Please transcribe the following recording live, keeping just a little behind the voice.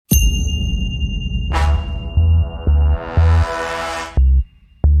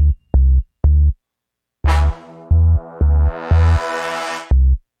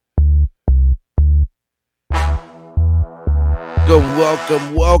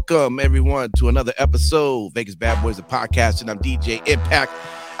welcome, everyone, to another episode, Vegas Bad Boys of Podcast, and I'm DJ Impact.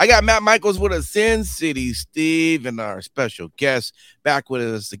 I got Matt Michaels with us, Sin City Steve, and our special guest back with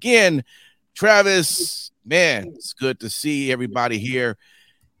us again, Travis. Man, it's good to see everybody here.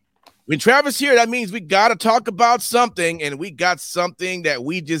 When Travis here, that means we got to talk about something, and we got something that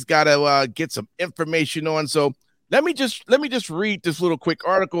we just got to get some information on. So let me just read this little quick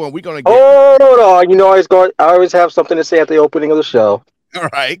article, and we're gonna get. Oh no! You know, I always have something to say at the opening of the show. All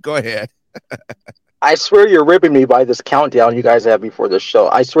right, go ahead. I swear you're ripping me by this countdown you guys have before the show.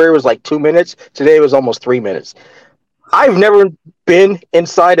 I swear it was like 2 minutes. Today it was almost 3 minutes. I've never been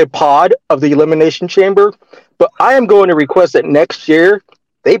inside a pod of the Elimination Chamber, but I am going to request that next year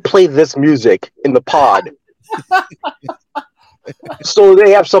they play this music in the pod, so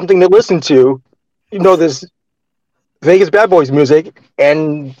they have something to listen to. You know, this Vegas Bad Boys music,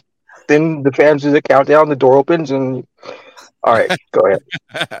 and then the fans do the countdown, the door opens, and all right, go ahead.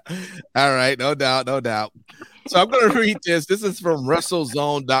 All right, no doubt. So I'm going to read this. This is from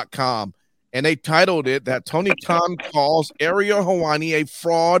WrestleZone.com, and they titled it that Tony Khan calls Ariel Helwani a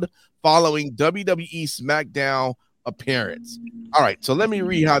fraud following WWE SmackDown appearance. All right, so let me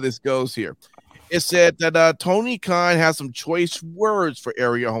read how this goes here. It said that Tony Khan has some choice words for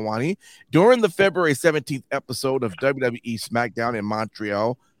Ariel Helwani. During the February 17th episode of WWE SmackDown in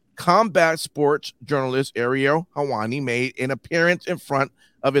Montreal, combat sports journalist Ariel Helwani made an appearance in front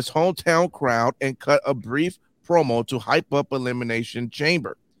of his hometown crowd and cut a brief promo to hype up Elimination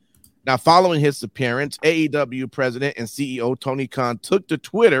Chamber. Now, following his appearance, AEW president and CEO Tony Khan took to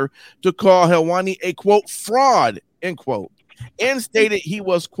Twitter to call Helwani a, quote, fraud, end quote, and stated he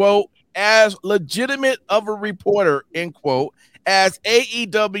was, quote, as legitimate of a reporter, end quote, as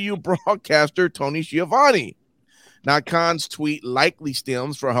AEW broadcaster Tony Schiavone. Now, Khan's tweet likely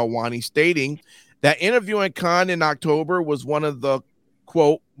stems from Helwani stating that interviewing Khan in October was one of the,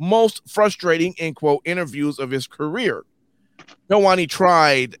 quote, most frustrating, end quote, interviews of his career. Helwani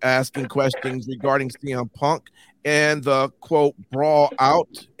tried asking questions regarding CM Punk and the, quote, brawl out,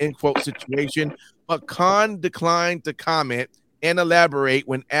 end quote, situation, but Khan declined to comment and elaborate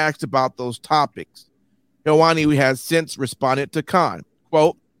when asked about those topics. Helwani has since responded to Khan,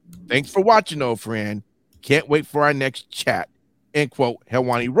 quote, thanks for watching, old friend. Can't wait for our next chat, end quote,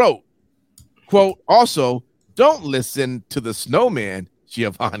 Helwani wrote. Quote, also, don't listen to the snowman,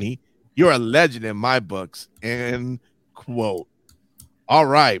 Schiavone. You're a legend in my books, end quote. All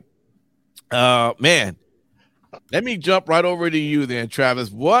right. Man, let me jump right over to you then, Travis.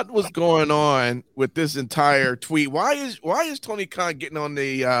 What was going on with this entire tweet? Why is Tony Khan getting on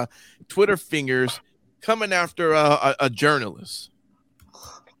the Twitter fingers coming after a journalist?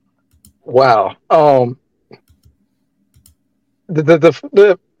 Wow.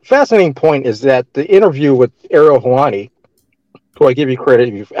 The fascinating point is that the interview with Ariel Helwani, who I give you credit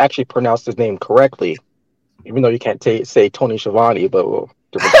if you've actually pronounced his name correctly, even though you can't say Tony Schiavone, but well,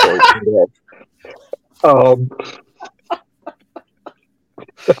 different story. It's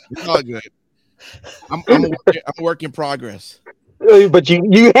all good. I'm a work in progress. But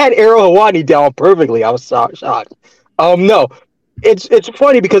you had Ariel Helwani down perfectly. I was shocked. No, it's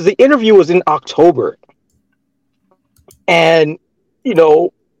funny because the interview was in October, and you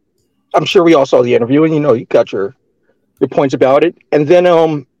know, I'm sure we all saw the interview, and you know, you got your points about it, and then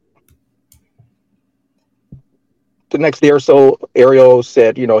the next day or so, Ariel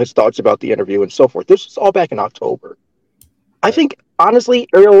said, you know, his thoughts about the interview and so forth. This was all back in October. I think, honestly,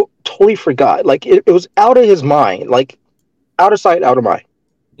 Ariel totally forgot. Like, it was out of his mind. Like, out of sight, out of mind.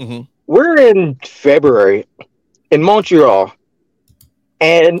 Mm-hmm. We're in February in Montreal,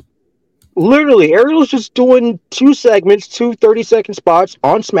 and literally, Ariel's just doing 2 segments, 2 30-second spots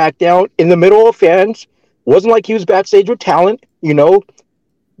on SmackDown in the middle of fans. Wasn't like he was backstage with talent, you know.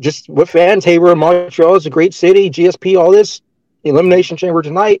 Just with fans, hey, we're in Montreal, it's a great city, GSP, all this, Elimination Chamber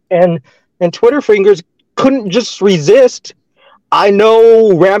tonight, and Twitter fingers couldn't just resist. I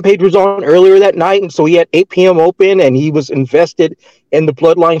know Rampage was on earlier that night, and so he had 8 p.m. open, and he was invested in the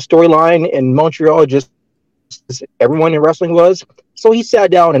Bloodline storyline in Montreal, just as everyone in wrestling was. So he sat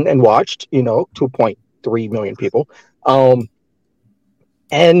down and watched, you know, 2.3 million people,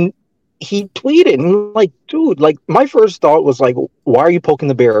 and he tweeted, and like, dude, like, my first thought was like, why are you poking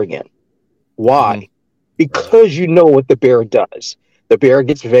the bear again? Why? Mm-hmm. Because you know what the bear does. The bear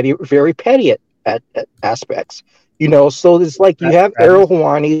gets very, very petty at aspects, you know. So it's like you have Ariel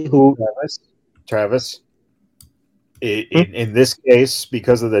Helwani, who Travis. In this case,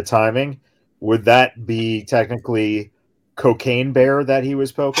 because of the timing, would that be technically cocaine bear that he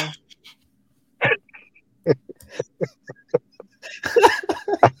was poking?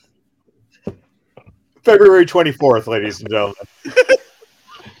 February 24th, ladies and gentlemen.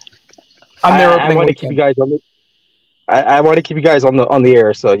 I'm there. I want to keep you guys on the. I want to keep you guys on the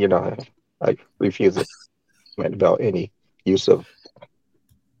air, so I refuse it about any use of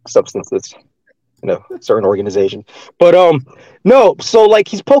substances, certain organization. But no. So like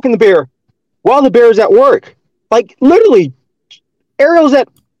he's poking the bear while the bear is at work. Like literally, Ariel's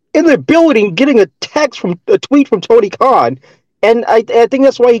in the building getting a tweet from Tony Khan, and I think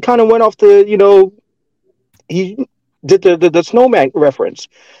that's why he kind of went off the he did the snowman reference.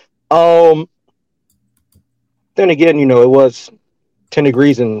 Then again, it was 10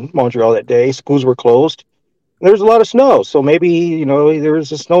 degrees in Montreal that day. Schools were closed. There was a lot of snow, so maybe there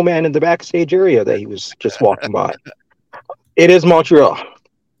was a snowman in the backstage area that he was just walking by. It is Montreal.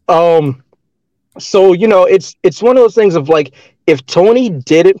 So it's one of those things of like, if Tony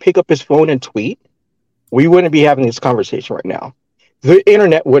didn't pick up his phone and tweet, we wouldn't be having this conversation right now. The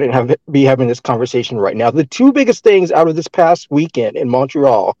internet wouldn't be having this conversation right now. The two biggest things out of this past weekend in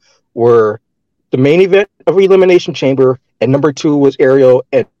Montreal were the main event of Elimination Chamber, and number two was Ariel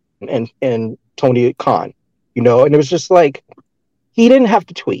and Tony Khan. And it was just like, he didn't have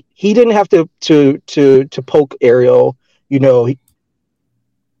to tweet. He didn't have to poke Ariel.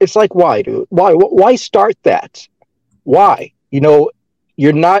 It's like, why, dude? Why start that? Why?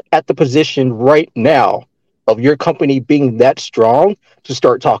 You're not at the position right now of your company being that strong to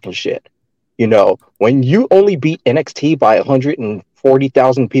start talking shit. When you only beat NXT by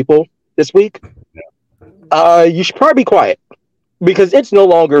 140,000 people this week, you should probably be quiet, because it's no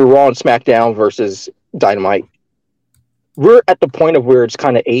longer Raw and SmackDown versus Dynamite. We're at the point of where it's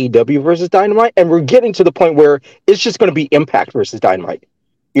kind of AEW versus Dynamite, and we're getting to the point where it's just going to be Impact versus Dynamite.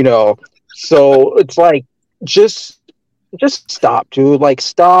 So it's like, just stop, dude. Like,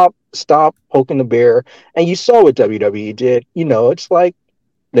 stop poking the bear. And you saw what WWE did. It's like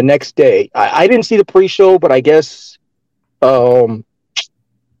the next day. I didn't see the pre-show, but I guess what's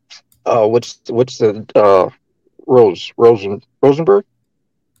the Rosenberg?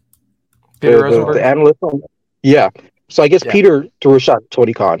 Peter Rosenberg? The analyst. Yeah. So I guess Peter threw a shot at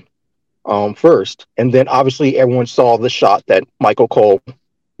Tony Khan first, and then obviously everyone saw the shot that Michael Cole,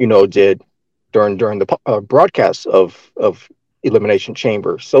 did during the broadcast of Elimination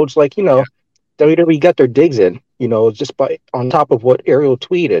Chamber. So it's like, WWE got their digs in, just by on top of what Ariel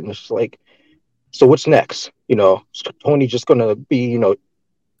tweeted. And it's like, so what's next? Is Tony just gonna be,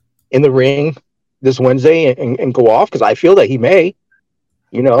 in the ring this Wednesday and go off? Because I feel that he may.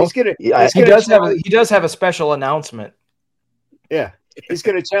 He does have a special announcement. Yeah, he's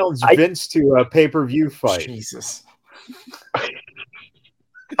going to challenge Vince to a pay-per-view fight. Jesus.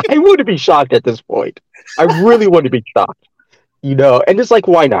 I wouldn't be shocked at this point. I really wouldn't be shocked. And it's like,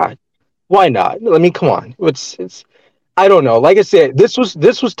 why not? Why not? I mean, come on. It's I don't know. Like I said, this was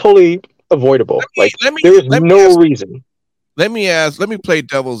totally avoidable. There is no reason. Let me play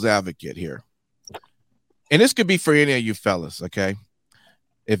devil's advocate here. And this could be for any of you fellas, okay?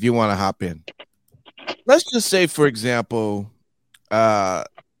 If you want to hop in. Let's just say, for example,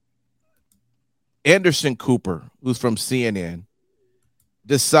 Anderson Cooper, who's from CNN,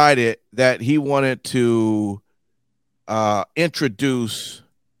 decided that he wanted to introduce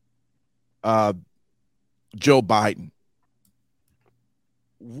Joe Biden.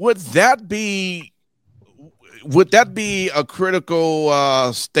 Would that be a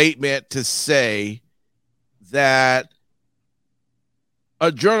critical statement to say that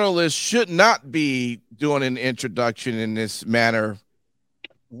a journalist should not be doing an introduction in this manner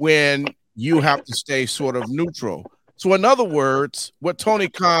when you have to stay sort of neutral? So in other words, what Tony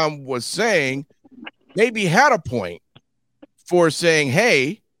Khan was saying maybe had a point for saying,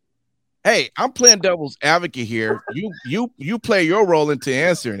 hey, I'm playing devil's advocate here. You play your role into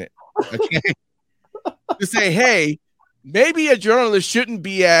answering it. Okay. To say, hey, maybe a journalist shouldn't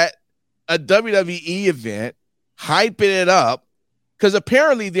be at a WWE event hyping it up, because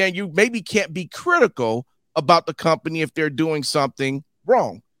apparently then you maybe can't be critical about the company if they're doing something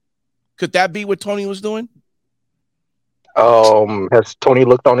wrong. Could that be what Tony was doing? Has Tony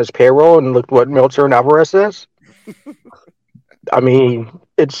looked on his payroll and looked what Meltzer and Alvarez says? I mean,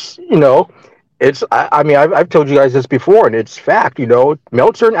 it's, I've told you guys this before, and it's fact,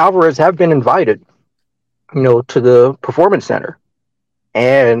 Meltzer and Alvarez have been invited, to the Performance Center.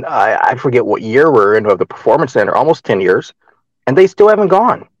 And I forget what year we're in of the Performance Center, almost 10 years, and they still haven't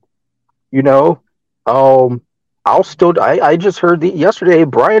gone. I just heard yesterday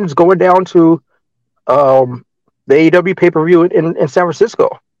Brian's going down to the AEW pay-per-view in San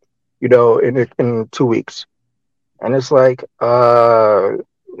Francisco, in 2 weeks. And it's like,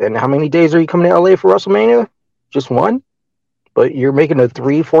 and how many days are you coming to LA for WrestleMania? Just one? But you're making a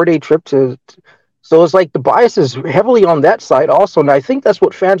 3-4 day trip to So it's like the bias is heavily on that side also, and I think that's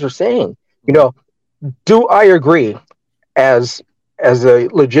what fans are saying. You know, do I agree as a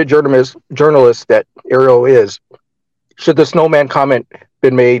legit journalist that Ariel is? Should the snowman comment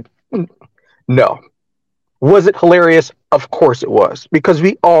been made? No. Was it hilarious? Of course it was, because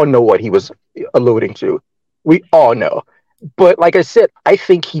we all know what he was alluding to. We all know. But like I said, I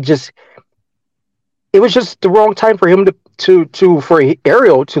think it was just the wrong time for him for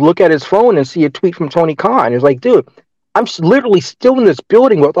Ariel to look at his phone and see a tweet from Tony Khan. It's like, dude, I'm literally still in this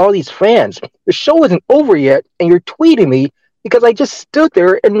building with all these fans. The show isn't over yet, and you're tweeting me because I just stood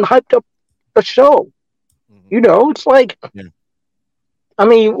there and hyped up a show. You know, it's like, I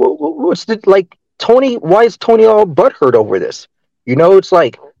mean, what's the, like, Tony, why is Tony all butthurt over this? You know, it's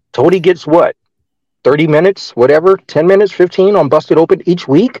like, Tony gets what? 30 minutes, whatever, 10 minutes, 15 on Busted Open each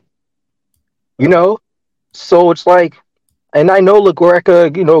week? You know? So it's like, and I know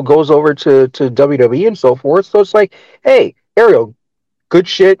LaGreca, you know, goes over to WWE and so forth. So it's like, hey, Ariel, good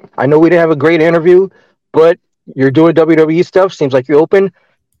shit. I know we didn't have a great interview, but you're doing WWE stuff. Seems like you're open.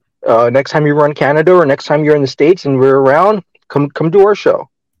 Next time you run Canada or next time you're in the States and we're around, come do our show.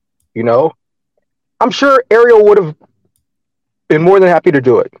 You know? I'm sure Ariel would have been more than happy to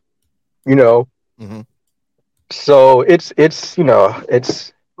do it. You know? Mm-hmm. So it's you know,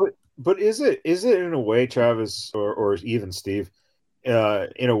 it's. But is it in a way, Travis, or even Steve,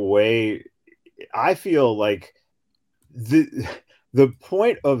 in a way, I feel like the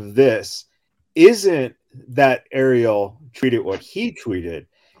point of this isn't that Ariel tweeted what he tweeted.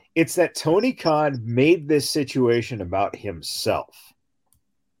 It's that Tony Khan made this situation about himself.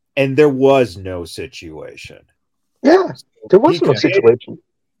 And there was no situation. Yeah, there was no situation.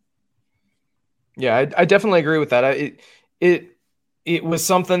 Yeah, I definitely agree with that. It was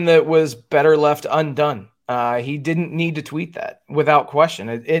something that was better left undone. He didn't need to tweet that without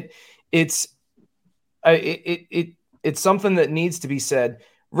question. It's something that needs to be said,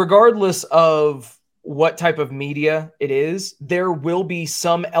 regardless of what type of media it is. There will be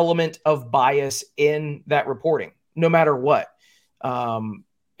some element of bias in that reporting, no matter what.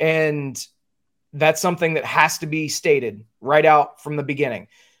 And that's something that has to be stated right out from the beginning.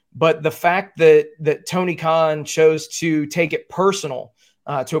 But the fact that Tony Khan chose to take it personal,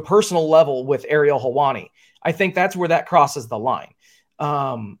 to a personal level with Ariel Helwani, I think that's where that crosses the line.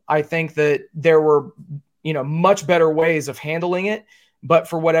 I think that there were, you know, much better ways of handling it, but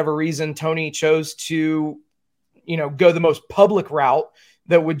for whatever reason, Tony chose to, you know, go the most public route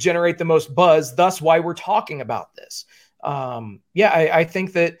that would generate the most buzz. Thus, why we're talking about this. I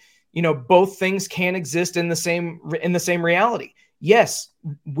think that, you know, both things can exist in the same reality. Yes,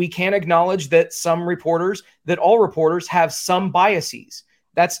 we can acknowledge that all reporters have some biases.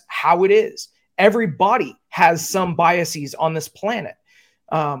 That's how it is. Everybody has some biases on this planet.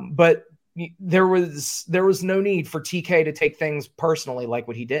 But there was no need for TK to take things personally like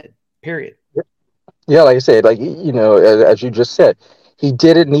what he did, period. Yeah, like I said, like, you know, as you just said, he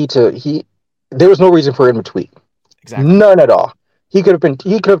didn't need to, there was no reason for him to tweet. Exactly. None at all. He could have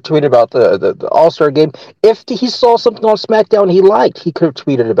tweeted about the All-Star game. If he saw something on SmackDown he liked, he could have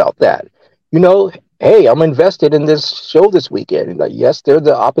tweeted about that. You know, hey, I'm invested in this show this weekend. Like, yes, they're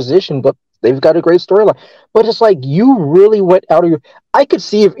the opposition, but they've got a great storyline. But it's like, you really went out of your... I could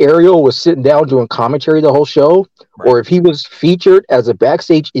see if Ariel was sitting down doing commentary the whole show, right, or if he was featured as a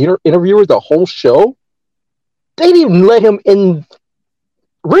backstage interviewer the whole show, they didn't even let him in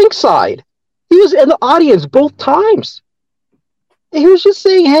ringside. He was in the audience both times. He was just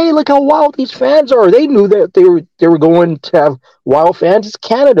saying, hey, look how wild these fans are. They knew that they were going to have wild fans. It's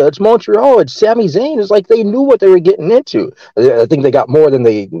Canada. It's Montreal. It's Sami Zayn. It's like they knew what they were getting into. I think they got more than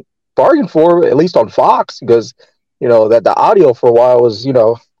they bargained for, at least on Fox, because, you know, that the audio for a while was, you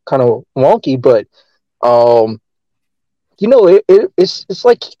know, kind of wonky. But, you know, it's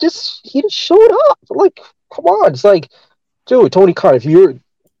like he just showed up. Like, come on. It's like, dude, Tony Khan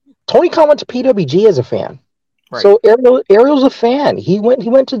went to PWG as a fan. Right. So Ariel's a fan. He went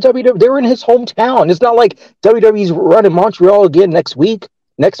to WWE. They were in his hometown. It's not like WWE's running Montreal again next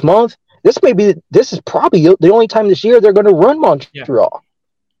month. This is probably the only time this year they're going to run Montreal.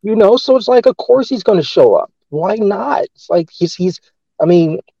 Yeah. You know, so it's like, of course he's going to show up. Why not? It's like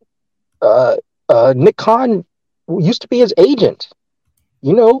Nick Khan used to be his agent.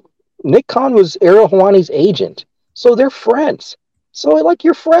 You know, Nick Khan was Ariel Helwani's agent. So they're friends. So, like,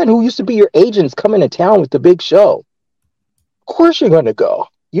 your friend who used to be your agent's coming to town with the big show. Of course you're going to go.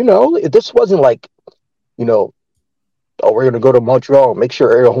 You know, this wasn't like, you know, oh, we're going to go to Montreal and make sure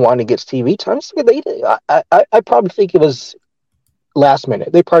Ariel Helwani gets TV time. I probably think it was last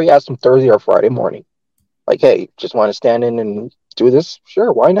minute. They probably asked him Thursday or Friday morning. Like, hey, just want to stand in and do this?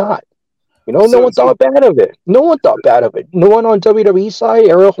 Sure, why not? You know, no one thought bad of it. No one thought bad of it. No one on WWE side,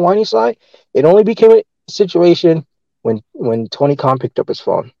 Ariel Helwani side. It only became a situation when Tony Khan picked up his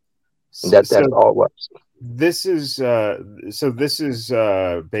phone. That's all it was. This is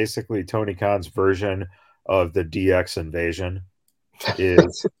basically Tony Khan's version of the DX invasion.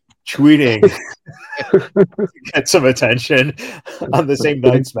 Is tweeting to get some attention on the same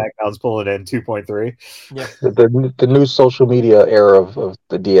night SmackDown's pulling in 2.3. Yeah, the new social media era of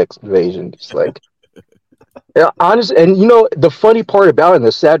the DX invasion. Just like, yeah, honest. And you know the funny part about it,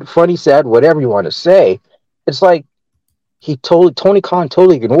 the sad, whatever you want to say, it's like Tony Khan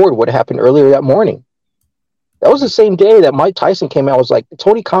totally ignored what happened earlier that morning. That was the same day that Mike Tyson came out. Was like,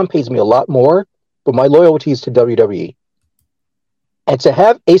 Tony Khan pays me a lot more, but my loyalty is to WWE. And to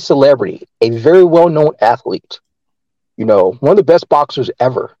have a celebrity, a very well-known athlete, you know, one of the best boxers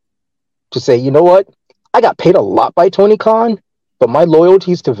ever, to say, you know what, I got paid a lot by Tony Khan, but my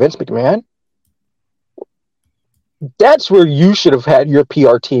loyalty is to Vince McMahon. That's where you should have had your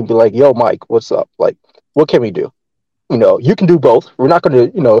PR team be like, yo, Mike, what's up? Like, what can we do? You know, you can do both. We're not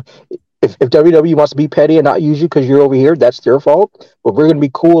going to, you know, if WWE wants to be petty and not use you because you're over here, that's their fault. But we're going to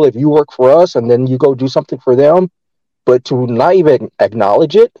be cool if you work for us and then you go do something for them. But to not even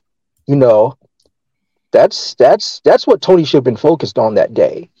acknowledge it, you know, that's what Tony should have been focused on that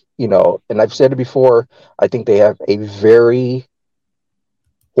day, you know. And I've said it before, I think they have a very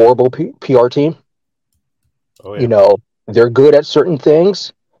horrible PR team. Oh, yeah. You know, they're good at certain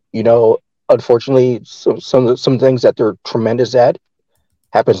things. You know, unfortunately, some things that they're tremendous at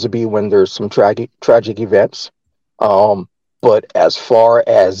happens to be when there's some tragic events. But as far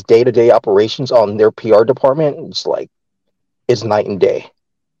as day-to-day operations on their PR department, it's night and day.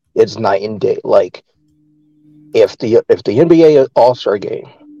 It's night and day. Like, if the NBA All-Star Game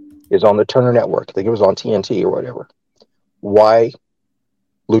is on the Turner Network, I think it was on TNT or whatever, why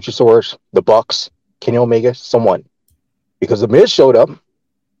Luchasaurus, the Bucks, Kenny Omega, someone? Because the Miz showed up,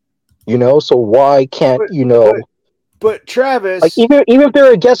 you know. So why can't But Travis, like even if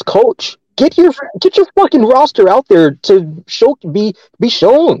they're a guest coach, get your fucking roster out there to be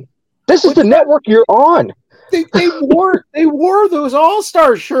shown. This is the network you're on. They wore those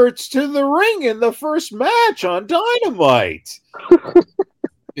All-Star shirts to the ring in the first match on Dynamite.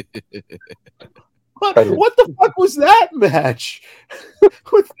 What the fuck was that match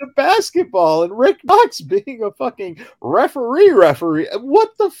with the basketball and Rick Knox being a fucking referee?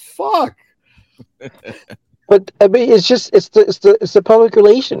 What the fuck? But I mean, it's the public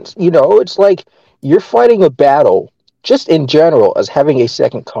relations. You know, it's like you're fighting a battle just in general as having a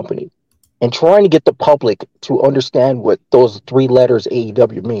second company and trying to get the public to understand what those three letters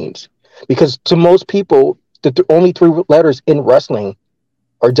AEW means. Because to most people, the only three letters in wrestling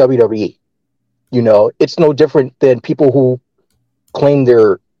are WWE. You know, it's no different than people who claim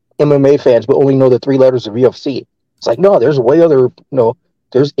they're MMA fans but only know the three letters of UFC. It's like, no, there's way other, you know,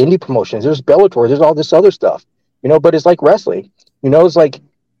 there's indie promotions, there's Bellator, there's all this other stuff, you know, but it's like wrestling. You know, it's like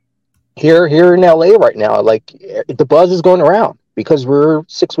here in LA right now, like the buzz is going around because we're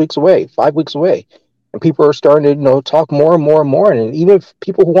 5 weeks away. And people are starting to, you know, talk more and more and more. And even if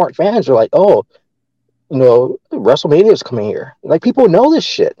people who aren't fans are like, oh, you know, WrestleMania is coming here. Like, people know this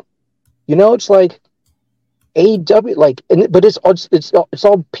shit. You know, it's like AEW, like, but it's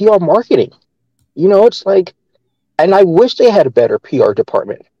all PR marketing. You know, it's like, and I wish they had a better PR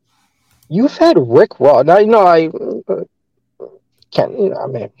department. You've had Rick Ross. Now, you know, I can't, you know, I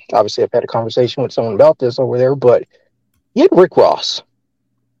mean, obviously I've had a conversation with someone about this over there, but you had Rick Ross.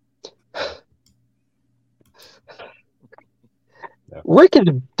 Yeah. Rick has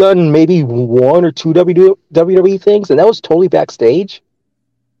done maybe one or two WWE things, and that was totally backstage.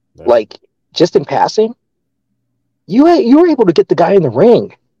 Yeah. Like, just in passing. You were able to get the guy in the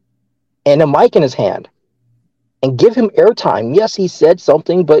ring and a mic in his hand and give him airtime. Yes, he said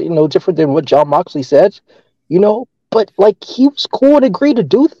something, but, you know, different than what Jon Moxley said, you know, but like, he was cool and agreed to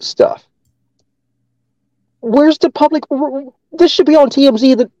do this stuff. Where's the public? This should be on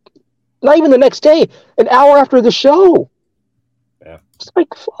TMZ, not even the next day, an hour after the show. Yeah. It's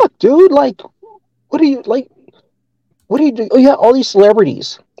like, fuck, dude. Like, what do you do? Oh, yeah, all these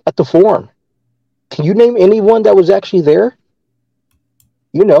celebrities at the Forum. Can you name anyone that was actually there?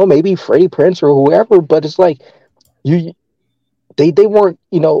 You know, maybe Freddie Prinze or whoever, but it's like, they weren't,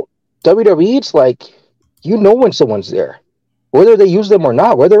 you know, WWE, it's like, you know when someone's there, whether they use them or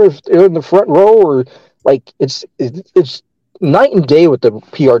not, whether if they're in the front row or, like, it's night and day with the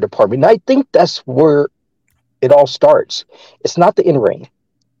PR department. And I think that's where it all starts. It's not the in-ring.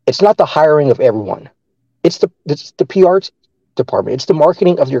 It's not the hiring of everyone. It's the PR department. It's the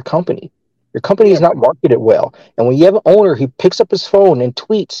marketing of your company. Your company is not marketed well. And when you have an owner who picks up his phone and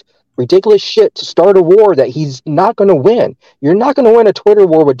tweets ridiculous shit to start a war that he's not going to win. You're not going to win a Twitter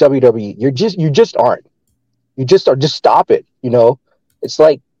war with WWE. You just aren't. You just are. Just stop it. You know, it's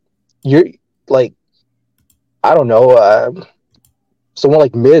like you're like, I don't know. Someone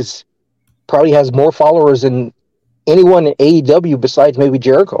like Miz probably has more followers than anyone in AEW besides maybe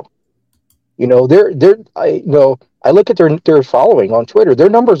Jericho. You know, I look at their following on Twitter. Their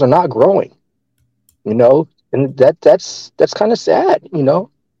numbers are not growing. You know, and that's kind of sad. You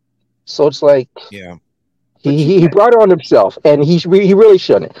know, so it's like, Yeah. he brought it on himself, and he really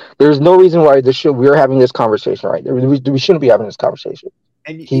shouldn't. There's no reason why we're having this conversation right. We shouldn't be having this conversation.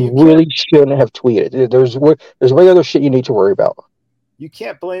 And he really shouldn't have tweeted. There's way other shit you need to worry about. You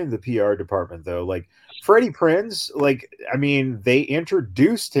can't blame the PR department though. Like Freddie Prinze, like, I mean, they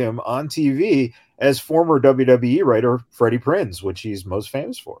introduced him on TV as former WWE writer Freddie Prinze, which he's most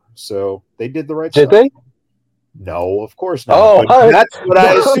famous for. So they did the right stuff. Did they? No, of course not. Oh, but that's what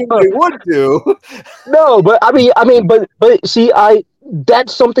I assumed they would do. No, but I mean, but see,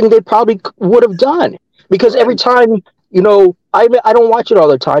 that's something they probably would have done, because every time, you know, I don't watch it all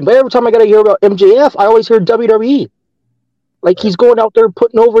the time, but every time I got to hear about MJF, I always hear WWE. Like, he's going out there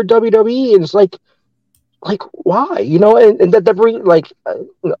putting over WWE, and it's like why, you know? And that brings, like,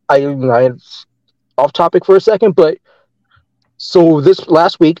 I off topic for a second, but so this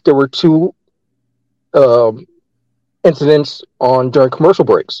last week there were two incidents during commercial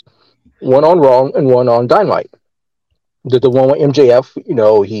breaks, one on Raw and one on Dynamite. The one with MJF, you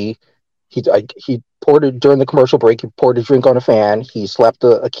know, he poured it during the commercial break. He poured a drink on a fan. He slapped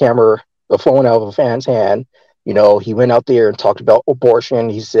a phone out of a fan's hand. You know, he went out there and talked about abortion.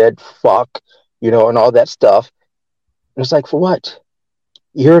 He said "fuck," you know, and all that stuff. And it's like, for what?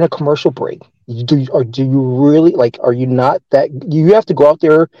 You're in a commercial break. Do you really, like? Are you not that? You have to go out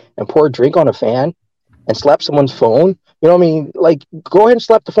there and pour a drink on a fan and slap someone's phone? You know what I mean? Like, go ahead and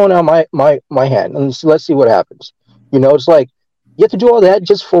slap the phone out of my hand, and let's see what happens. You know, it's like, you have to do all that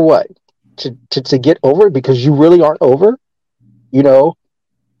just for what? To get over it, because you really aren't over, you know?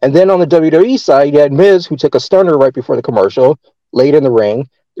 And then on the WWE side, you had Miz, who took a stunner right before the commercial, laid in the ring.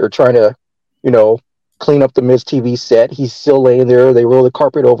 They're trying to, you know, clean up the Miz TV set. He's still laying there. They roll the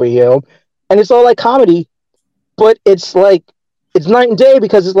carpet over him. And it's all like comedy, but it's like, it's night and day,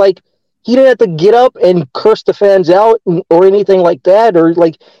 because it's like, he didn't have to get up and curse the fans out or anything like that, or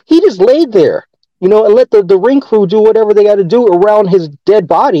like, he just laid there, you know, and let the ring crew do whatever they got to do around his dead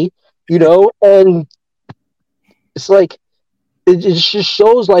body, you know. And it's like, it just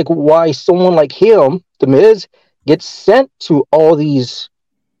shows like why someone like him, the Miz, gets sent to all these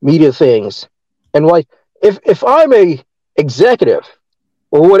media things. And like, if I'm a executive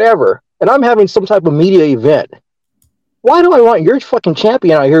or whatever, and I'm having some type of media event, why do I want your fucking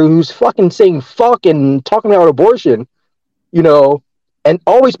champion out here who's fucking saying fuck and talking about abortion, you know, and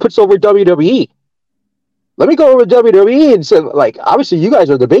always puts over WWE? Let me go over to WWE and say, like, obviously you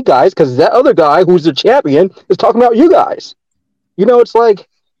guys are the big guys, because that other guy who's the champion is talking about you guys. You know, it's like,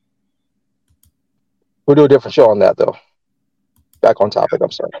 we'll do a different show on that, though. Back on topic,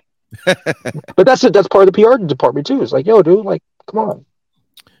 I'm sorry. But that's part of the PR department, too. It's like, yo, dude, like, come on.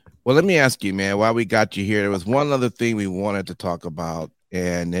 Well, let me ask you, man, while we got you here, there was one other thing we wanted to talk about,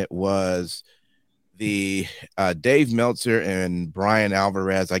 and it was the Dave Meltzer and Brian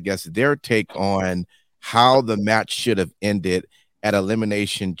Alvarez, I guess, their take on how the match should have ended at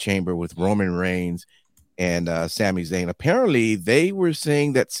Elimination Chamber with Roman Reigns and Sami Zayn. Apparently, they were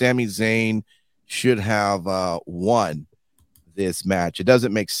saying that Sami Zayn should have won this match. It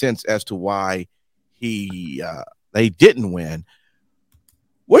doesn't make sense as to why they didn't win.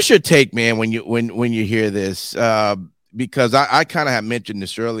 What's your take, man, when you hear this? Because I kind of had mentioned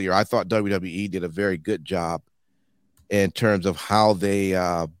this earlier. I thought WWE did a very good job in terms of how they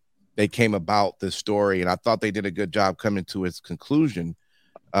came about this story, and I thought they did a good job coming to its conclusion.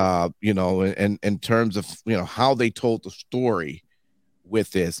 You know, and in terms of, you know, how they told the story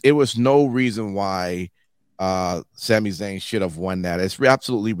with this, it was no reason why Sami Zayn should have won that. It's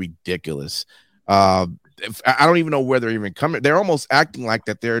absolutely ridiculous. I don't even know where they're even coming. They're almost acting like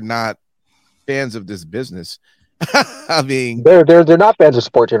that they're not fans of this business. I mean, they're not fans of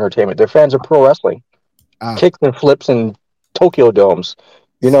sports entertainment. They're fans of pro wrestling, kicks and flips and Tokyo domes.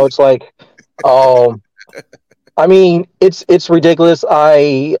 You know, it's like, I mean, it's ridiculous. No,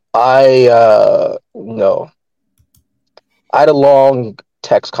 I had a long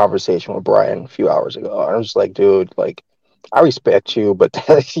text conversation with Brian a few hours ago. I was like, dude, like, I respect you, but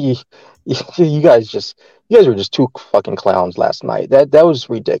you guys were just two fucking clowns last night. That was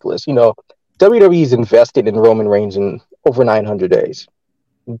ridiculous. You know, WWE's invested in Roman Reigns in over 900 days.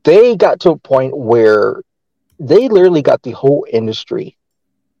 They got to a point where they literally got the whole industry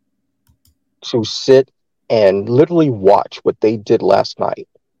to sit and literally watch what they did last night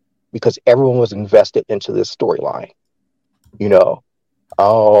because everyone was invested into this storyline. You know,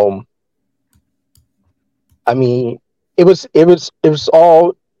 I mean, it was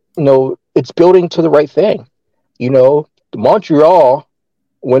all, it's building to the right thing. Montreal,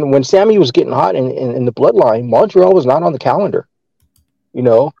 when Sammy was getting hot in the bloodline, Montreal was not on the calendar,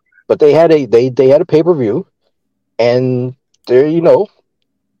 but they had a pay-per-view, and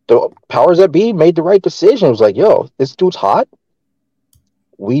the powers that be made the right decision. It was like, yo, this dude's hot.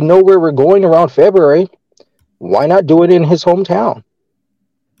 We know where we're going around February. Why not do it in his hometown?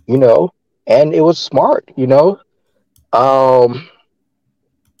 And it was smart,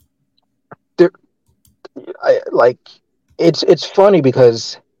 there, it's funny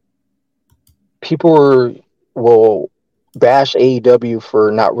because people will bash AEW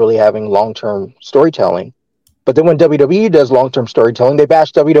for not really having long-term storytelling, but then when WWE does long-term storytelling, they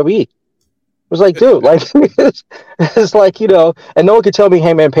bash WWE. It was like, dude, like it's like, and no one could tell me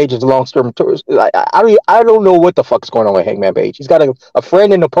Hangman Page is a long-term. I don't know what the fuck's going on with Hangman Page. He's got a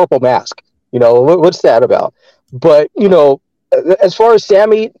friend in a purple mask. What's that about? But as far as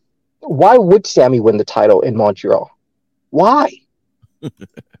Sammy, why would Sammy win the title in Montreal? Why?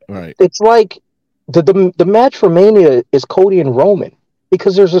 Right. It's like the match for Mania is Cody and Roman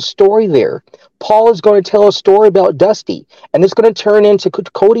because there's a story there. Paul is going to tell a story about Dusty, and it's going to turn into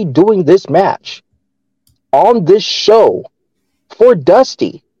Cody doing this match on this show for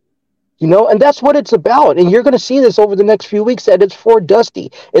Dusty. And that's what it's about. And you're going to see this over the next few weeks that it's for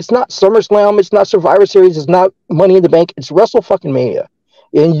Dusty. It's not SummerSlam. It's not Survivor Series. It's not Money in the Bank. It's WrestleMania.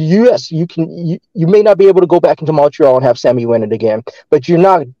 And yes, you may not be able to go back into Montreal and have Sammy win it again, but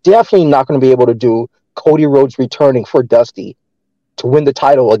you're definitely not going to be able to do Cody Rhodes returning for Dusty to win the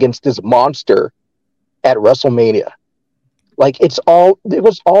title against this monster at WrestleMania. Like it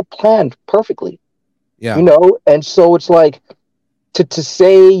was all planned perfectly. Yeah. And so it's like to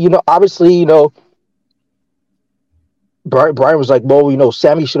say, obviously, Brian was like, well,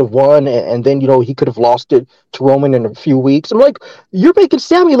 Sammy should have won, and then, he could have lost it to Roman in a few weeks. I'm like, you're making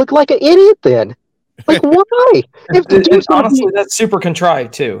Sammy look like an idiot then. Like, why? Honestly, that's super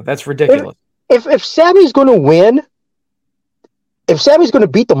contrived, too. That's ridiculous. If Sammy's going to win, if Sammy's going to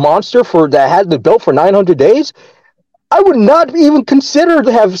beat the monster that had the belt for 900 days, I would not even consider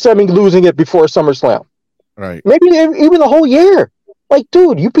to have Sammy losing it before SummerSlam. Right. Maybe even the whole year. Like,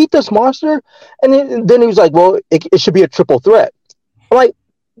 dude, you beat this monster? And then he was like, well, it should be a triple threat. I'm like,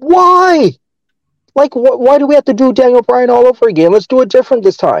 why? Like, why do we have to do Daniel Bryan all over again? Let's do it different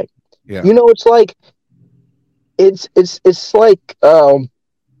this time. Yeah. It's like, it's like,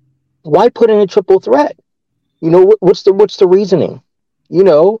 why put in a triple threat? What's the reasoning?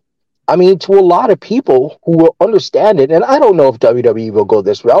 I mean, to a lot of people who will understand it, and I don't know if WWE will go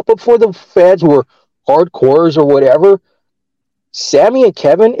this route, but for the fans who are hardcores or whatever, Sammy and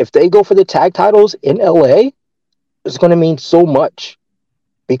Kevin, if they go for the tag titles in LA, it's going to mean so much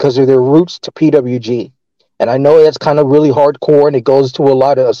because of their roots to PWG. And I know that's kind of really hardcore and it goes to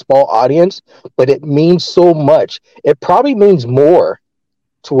a small audience, but it means so much. It probably means more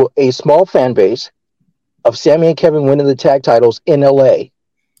to a small fan base of Sammy and Kevin winning the tag titles in LA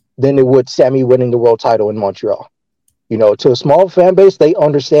than it would Sammy winning the world title in Montreal. To a small fan base, they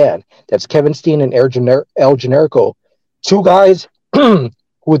understand. That's Kevin Steen and El Generico. Two guys who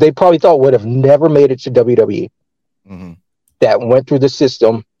they probably thought would have never made it to WWE that went through the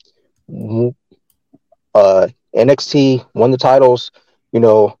system. NXT won the titles,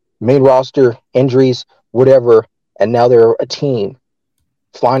 main roster, injuries, whatever. And now they're a team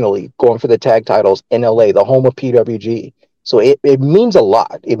finally going for the tag titles in LA, the home of PWG. So it means a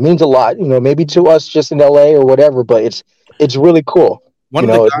lot. It means a lot, maybe to us just in LA or whatever, but it's really cool. One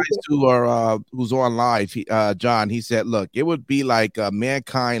of the guys who's on live, John, he said, look, it would be like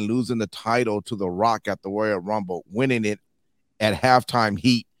Mankind losing the title to The Rock at the Royal Rumble, winning it at halftime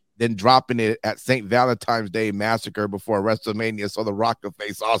heat, then dropping it at St. Valentine's Day Massacre before WrestleMania so The Rock could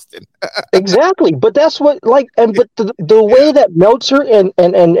face Austin. Exactly. But that's what, but the way that Meltzer and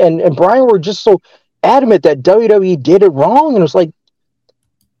Brian were just so adamant that WWE did it wrong, and it was like,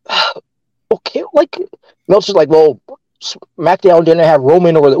 okay, like, Meltzer's like, well, SmackDown didn't have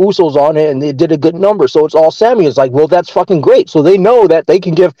Roman or the Usos on it, and they did a good number, so it's all Sammy. It's like, well, that's fucking great. So they know that they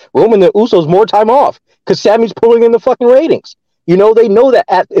can give Roman and the Usos more time off because Sammy's pulling in the fucking ratings. They know that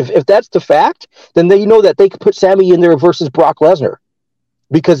if that's the fact, then they know that they could put Sammy in there versus Brock Lesnar.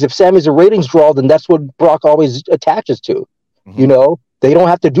 Because if Sammy's a ratings draw, then that's what Brock always attaches to. Mm-hmm. They don't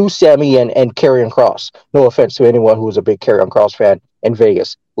have to do Sammy and Karrion Kross. No offense to anyone who was a big Karrion Kross fan in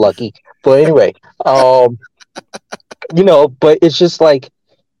Vegas. Lucky. But anyway, but it's just like,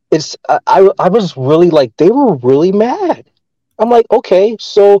 I was really like, they were really mad. I'm like, okay,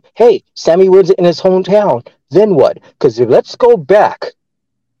 so hey, Sammy wins it in his hometown. Then what? Because let's go back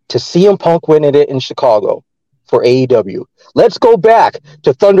to CM Punk winning it in Chicago for AEW. Let's go back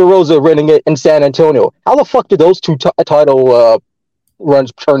to Thunder Rosa winning it in San Antonio. How the fuck did those two title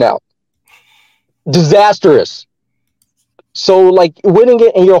runs turn out? Disastrous. So, like, winning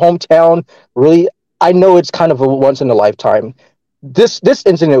it in your hometown, really, I know it's kind of a once in a lifetime. This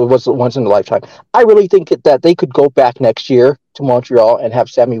incident was once in a lifetime. I really think that they could go back next year to Montreal and have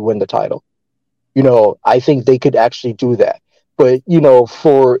Sammy win the title. You know, I think they could actually do that. But, you know,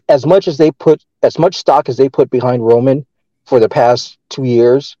 for as much stock as they put behind Roman for the past 2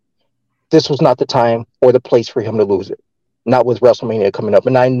 years, this was not the time or the place for him to lose it. Not with WrestleMania coming up.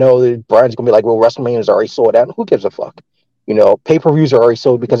 And I know that Brian's going to be like, well, WrestleMania is already sold out. Who gives a fuck? You know, pay-per-views are already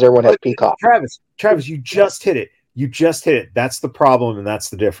sold because everyone has Peacock. Travis, you just hit it. You just hit it. That's the problem, and that's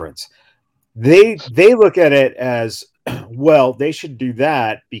the difference. They look at it as, well, they should do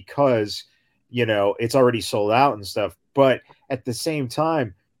that because, you know, it's already sold out and stuff. But at the same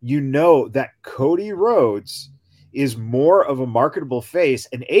time, you know that Cody Rhodes is more of a marketable face,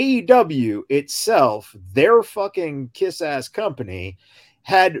 and AEW itself, their fucking kiss-ass company,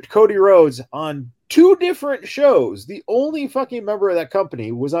 had Cody Rhodes on 2 different shows. The only fucking member of that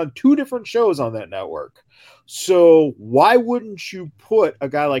company was on 2 different shows on that network. So why wouldn't you put a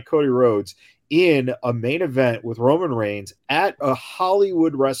guy like Cody Rhodes in a main event with Roman Reigns at a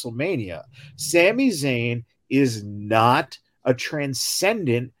Hollywood WrestleMania? Sami Zayn is not a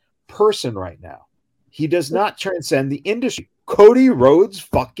transcendent person right now. He does not transcend the industry. Cody Rhodes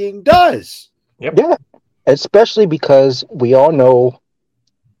fucking does. Yep. Yeah, especially because we all know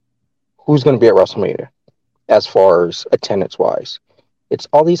who's going to be at WrestleMania as far as attendance-wise. It's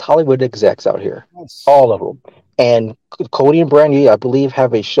all these Hollywood execs out here. Yes. All of them. And Cody and Brandy, I believe,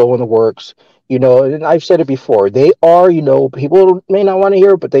 have a show in the works. You know, and I've said it before. They are, you know, people may not want to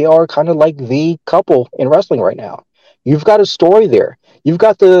hear it, but they are kind of like the couple in wrestling right now. You've got a story there. You've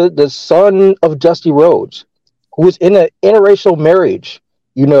got the son of Dusty Rhodes, who is in an interracial marriage,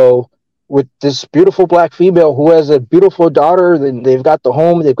 you know, with this beautiful black female who has a beautiful daughter. Then they've got the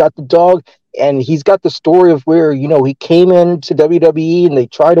home, they've got the dog, and he's got the story of where, you know, he came into WWE and they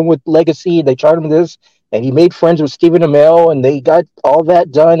tried him with Legacy, and they tried him with this, and he made friends with Stephen Amell, and they got all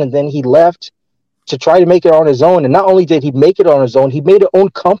that done, and then he left to try to make it on his own. And not only did he make it on his own, he made an own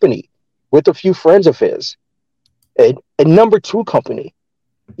company with a few friends of his, a number 2 company,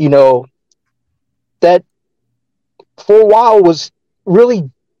 you know, that for a while was really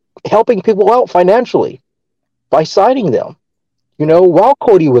helping people out financially by signing them, you know, while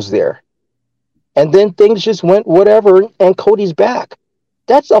Cody was there. And then things just went whatever, and Cody's back.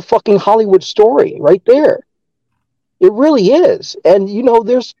 That's a fucking Hollywood story right there. It really is. And, you know,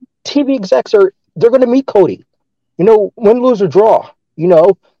 there's TV execs they're going to meet Cody, you know, win, lose, or draw. You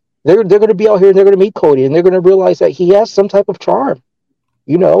know, they're going to be out here and they're going to meet Cody, and they're going to realize that he has some type of charm.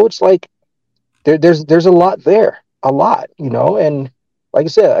 You know, it's like there's a lot there, a lot, you know, and like I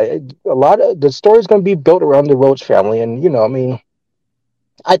said, a lot of the story is going to be built around the Rhodes family. And, you know, I mean,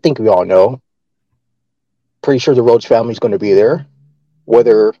 I think we all know, pretty sure the Rhodes family is going to be there,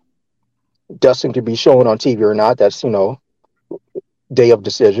 whether Dustin could be shown on TV or not. That's, you know, day of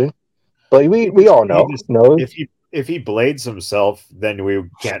decision. But we all know. If he blades himself, then we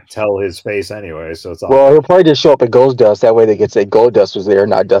can't tell his face anyway. So it's all well, he'll probably just show up at Goldust. That way they could say Goldust was there,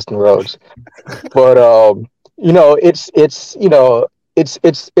 not Dustin Rhodes. But you know, it's you know,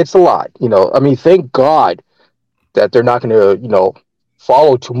 it's a lot. You know, I mean, thank God that they're not going to, you know,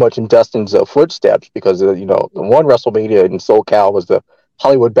 follow too much in Dustin's footsteps, because you know, the one WrestleMania in SoCal was the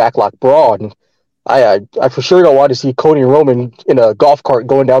Hollywood Backlot Brawl, and I for sure don't want to see Cody and Roman in a golf cart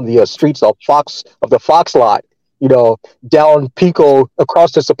going down the streets of the Fox lot, you know, down Pico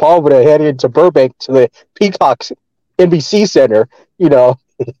across the Sepulveda, headed into Burbank to the Peacock's NBC Center. You know,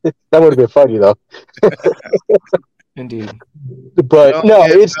 that would have been funny though. Indeed. But no,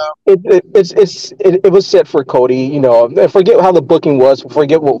 it was set for Cody. You know, forget how the booking was.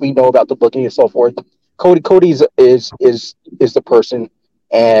 Forget what we know about the booking and so forth. Cody's is the person.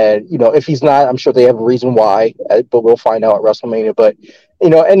 And, you know, if he's not, I'm sure they have a reason why, but we'll find out at WrestleMania. But, you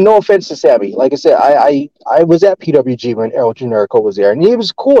know, and no offense to Sammy. Like I said, I was at PWG when El Generico was there, and he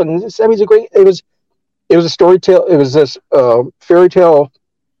was cool. And Sammy's it was a storytell. It was this fairy tale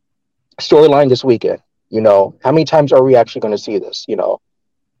storyline this weekend. You know, how many times are we actually going to see this? You know,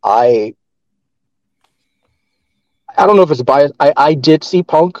 I don't know if it's biased. I did see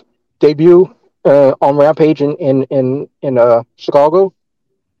Punk debut on Rampage in Chicago.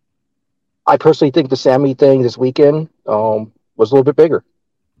 I personally think the Sammy thing this weekend was a little bit bigger.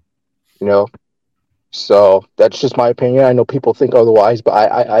 You know, so that's just my opinion. I know people think otherwise, but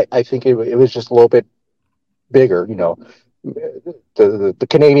I think it was just a little bit bigger. You know, the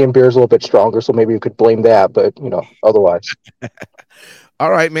Canadian beer is a little bit stronger, so maybe you could blame that. But you know, otherwise.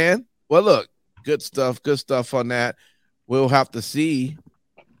 All right, man. Well, look, good stuff on that. We'll have to see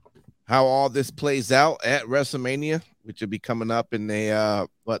how all this plays out at WrestleMania, which will be coming up in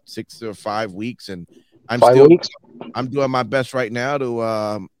 6 or 5 weeks, and I'm doing my best right now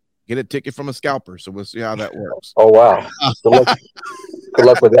to get a ticket from a scalper. So we'll see how that works. Oh wow! Good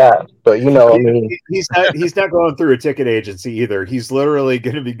luck with that. But you know, I mean, he's not going through a ticket agency either. He's literally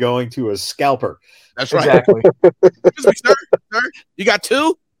going to be going to a scalper. That's right. Exactly. sir, you got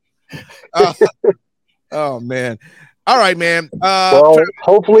 2? Oh man. All right, man. Well,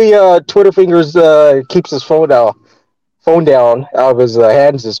 hopefully, Twitter Fingers keeps his phone down out of his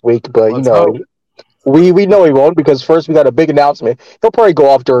hands this week. But you know, we know he won't, because first we got a big announcement. He'll probably go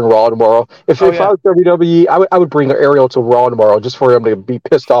off during Raw tomorrow. If I was WWE, I would bring Ariel to Raw tomorrow just for him to be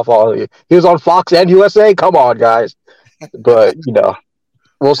pissed off all of you. He was on Fox and USA. Come on, guys. But you know,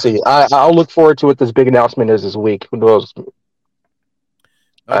 we'll see. I'll look forward to what this big announcement is this week. Who knows?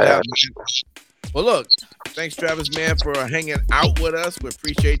 Well, look, thanks, Travis, man, for hanging out with us. We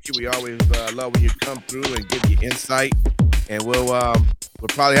appreciate you. We always love when you come through and give you insight. And we'll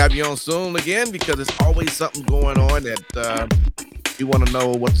probably have you on soon again, because there's always something going on that you want to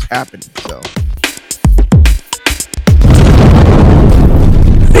know what's happening. So,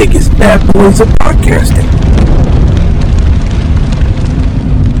 Vegas Bad Boys of Podcasting.